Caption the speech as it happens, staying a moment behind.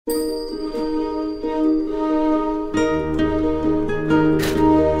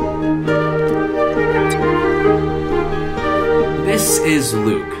is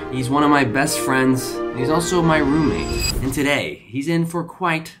Luke. He's one of my best friends, and he's also my roommate. And today, he's in for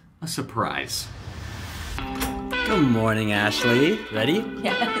quite a surprise. Good morning, Ashley. Ready?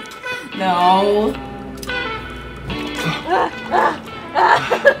 Yes. No.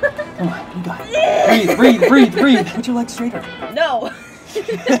 Come on, you got it. Breathe. Put your legs straighter. No. Ow,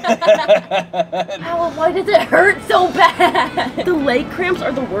 why does it hurt so bad? The leg cramps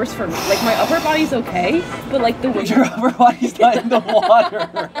are the worst for me. Like, my upper body's okay, but like the weight. Your upper body's not in the water.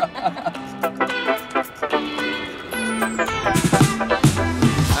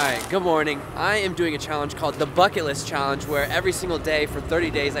 Alright, good morning. I am doing a challenge called the Bucket List Challenge, where every single day for 30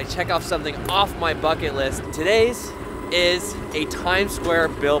 days I check off something off my bucket list. Today's is a Times Square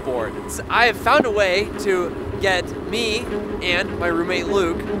billboard. So I have found a way to get me and my roommate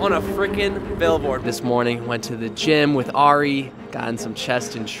Luke on a freaking billboard. This morning, went to the gym with Ari, gotten some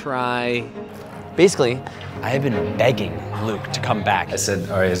chest and try. Basically, I have been begging Luke to come back. I said,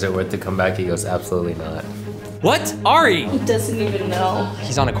 Ari, is it worth to come back? He goes, absolutely not. What? Ari? He doesn't even know.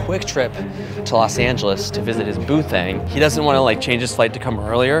 He's on a quick trip to Los Angeles to visit his boo thing. He doesn't want to like change his flight to come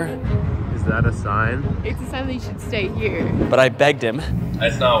earlier. Is that a sign? It's a sign that you should stay here. But I begged him.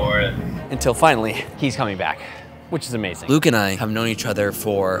 It's not worth it. Until finally, he's coming back, which is amazing. Luke and I have known each other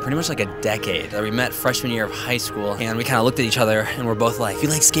for pretty much like a decade. We met freshman year of high school, and we kind of looked at each other, and we're both like, you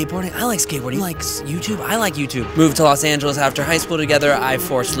like skateboarding? I like skateboarding. You like YouTube? I like YouTube. Moved to Los Angeles after high school together. I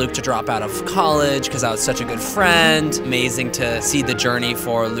forced Luke to drop out of college because I was such a good friend. Amazing to see the journey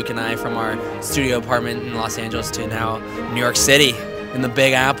for Luke and I from our studio apartment in Los Angeles to now New York City. In the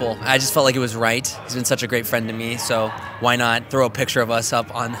Big Apple. I just felt like it was right. He's been such a great friend to me, so why not throw a picture of us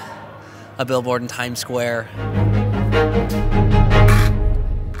up on a billboard in Times Square.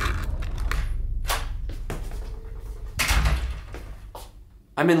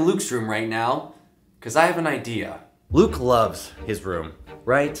 I'm in Luke's room right now, because I have an idea. Luke loves his room,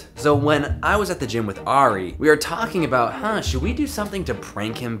 right? So when I was at the gym with Ari, we were talking about, should we do something to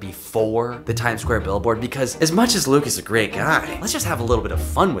prank him before the Times Square billboard? Because as much as Luke is a great guy, let's just have a little bit of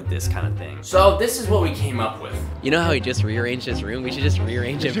fun with this kind of thing. So this is what we came up with. You know how he just rearranged his room? We should just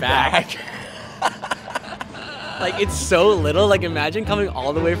rearrange it back. Like, it's so little. Like, imagine coming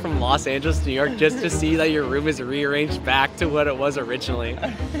all the way from Los Angeles to New York just to see that your room is rearranged back to what it was originally.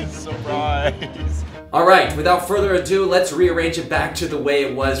 Surprise. All right, without further ado, let's rearrange it back to the way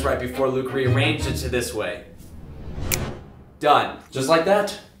it was right before Luke rearranged it to this way. Done. Just like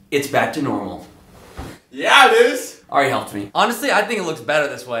that, it's back to normal. Yeah, it is. Ari helped me. Honestly, I think it looks better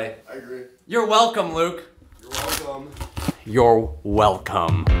this way. I agree. You're welcome, Luke. You're welcome. You're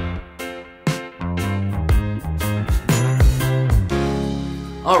welcome.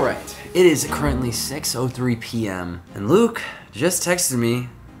 All right, it is currently 6:03 p.m. and Luke just texted me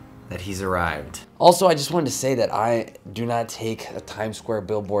that he's arrived. Also, I just wanted to say that I do not take a Times Square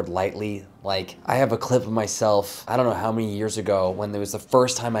billboard lightly. Like, I have a clip of myself, I don't know how many years ago, when it was the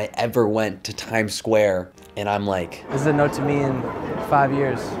first time I ever went to Times Square, and I'm like, this is a note to me in 5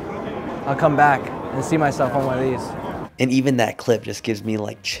 years. I'll come back and see myself on one of these. and even that clip just gives me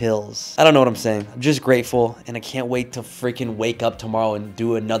like chills. I don't know what I'm saying. I'm just grateful, and I can't wait to freaking wake up tomorrow and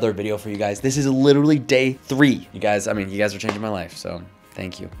do another video for you guys. This is literally day 3. You guys, I mean, you guys are changing my life, so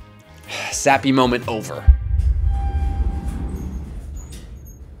thank you. Sappy moment over.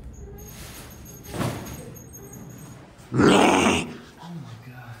 Oh my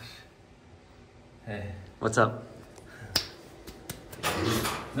gosh. Hey. What's up?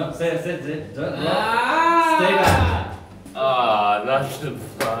 No, stay. Stay back. Not the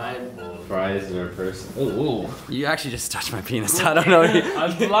fries or person. Ooh. You actually just touched my penis. I don't know.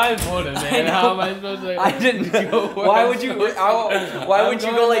 I'm blindfolded, man. How am I supposed to? I didn't go. Why would you? Why would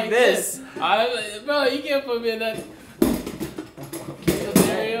you go like this? Bro, you can't put me in that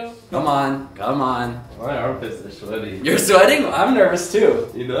scenario. Come on, come on. My armpits are sweaty. You're sweating? I'm nervous too.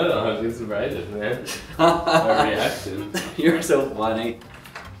 You know I don't have good surprises, man. My reaction. You're so funny.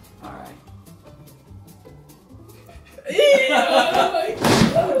 Alright. Relax.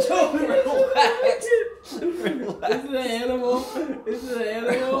 Relax. Is it an animal? Is it an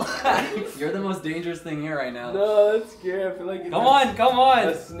animal? You're the most dangerous thing here right now. No, that's scary. I feel like it's Come on.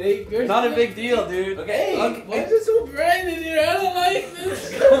 a snake or Not a something. big deal, dude. Okay. Why is it so bright in here? I don't like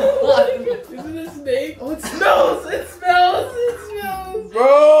this. Is it a snake? Oh, it smells. It smells. It smells. Bro!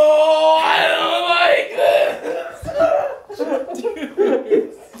 I don't like this. Dude,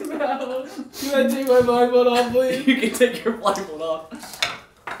 it smells. Can I take my blindfold off, please? You can take your blindfold off.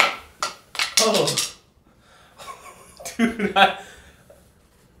 Oh. Dude,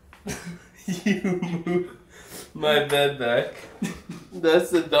 you moved my bed back. That's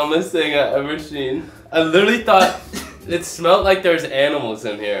the dumbest thing I've ever seen. I literally thought It smelled like there's animals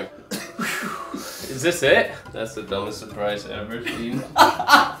in here. Is this it? That's the dumbest surprise I've ever seen.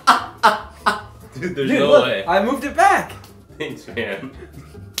 Dude, there's no look, way. I moved it back. Thanks, man.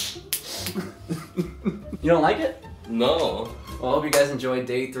 You don't like it? No. Well, I hope you guys enjoyed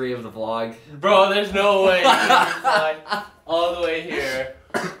day 3 of the vlog. Bro, there's no way you can fly all the way here.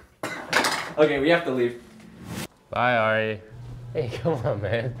 Okay, we have to leave. Bye, Ari. Hey, come on,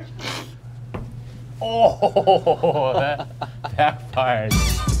 man. Oh, that backfired.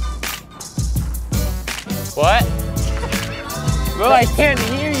 What? Bro, I can't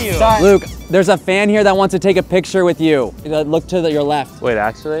hear you. Sorry. Luke, there's a fan here that wants to take a picture with you. Look to your left. Wait,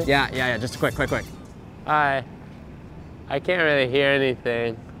 actually? Yeah, just quick. Hi. I can't really hear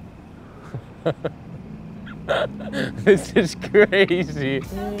anything. This is crazy.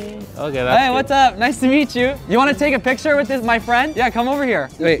 Okay, that's Hey, good. what's up? Nice to meet you. You want to take a picture with my friend? Yeah, come over here.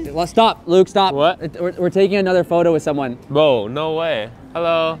 Wait, well, stop. Luke, stop. What? We're taking another photo with someone. Bro, no way.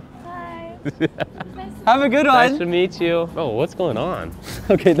 Hello. Hi. Have a good one. Nice to meet you. Bro, what's going on?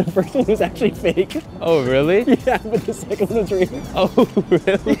 Okay, the first one was actually fake. Oh, really? Yeah, but the second one was real. Oh,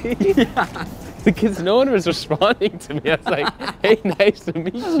 really? Yeah. Because no one was responding to me. I was like, hey, nice to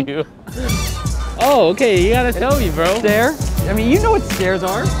meet you. Oh, okay, you gotta tell me, bro. Stair? I mean, you know what stairs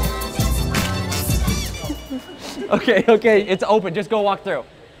are. Okay, it's open. Just go walk through.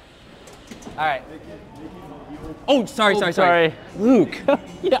 All right. Oh, sorry. Luke.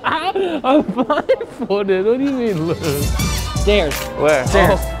 Yeah, I'm blindfolded. What do you mean, Luke? Stairs. Where?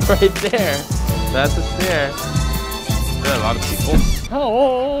 Stairs. Oh, right there. That's a stair. There are a lot of people.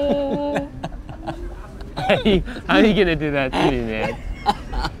 Oh. How are you gonna do that to me, man?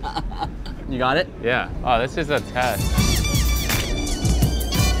 You got it? Yeah. Oh, this is a test.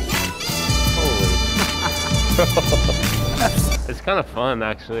 Holy. It's kind of fun,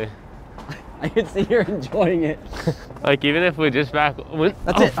 actually. I can see you're enjoying it. Like, even if we just back...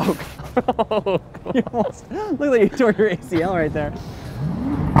 That's it. Oh, you almost look like you tore your ACL right there.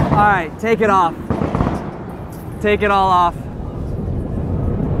 All right, take it off. Take it all off.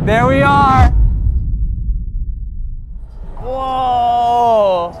 There we are.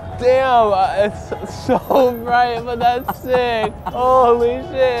 Whoa! Damn, it's so bright, but that's sick. Holy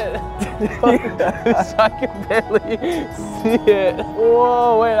shit. I can barely see it.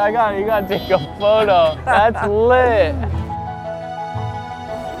 Whoa, wait, you gotta take a photo. That's lit.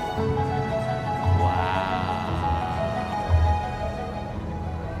 Wow.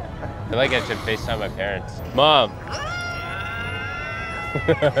 I feel like I should FaceTime my parents. Mom.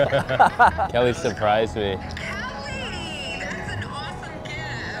 Kelly surprised me.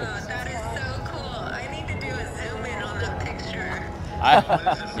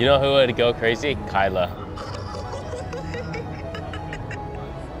 You know who would go crazy? Kyla.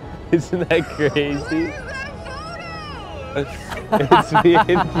 Isn't that crazy? It's me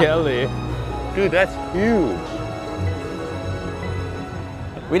and Kelly. Dude, that's huge.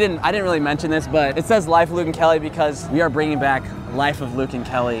 I didn't really mention this, but it says Life of Luke and Kelly because we are bringing back Life of Luke and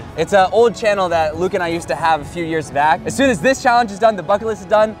Kelly. It's an old channel that Luke and I used to have a few years back. As soon as this challenge is done, the bucket list is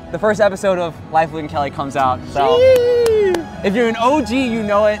done, the first episode of Life of Luke and Kelly comes out. So if you're an OG, you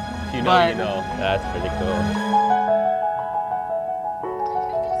know it. If you know, you know. That's pretty cool.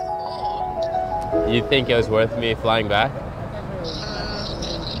 You think it was worth me flying back?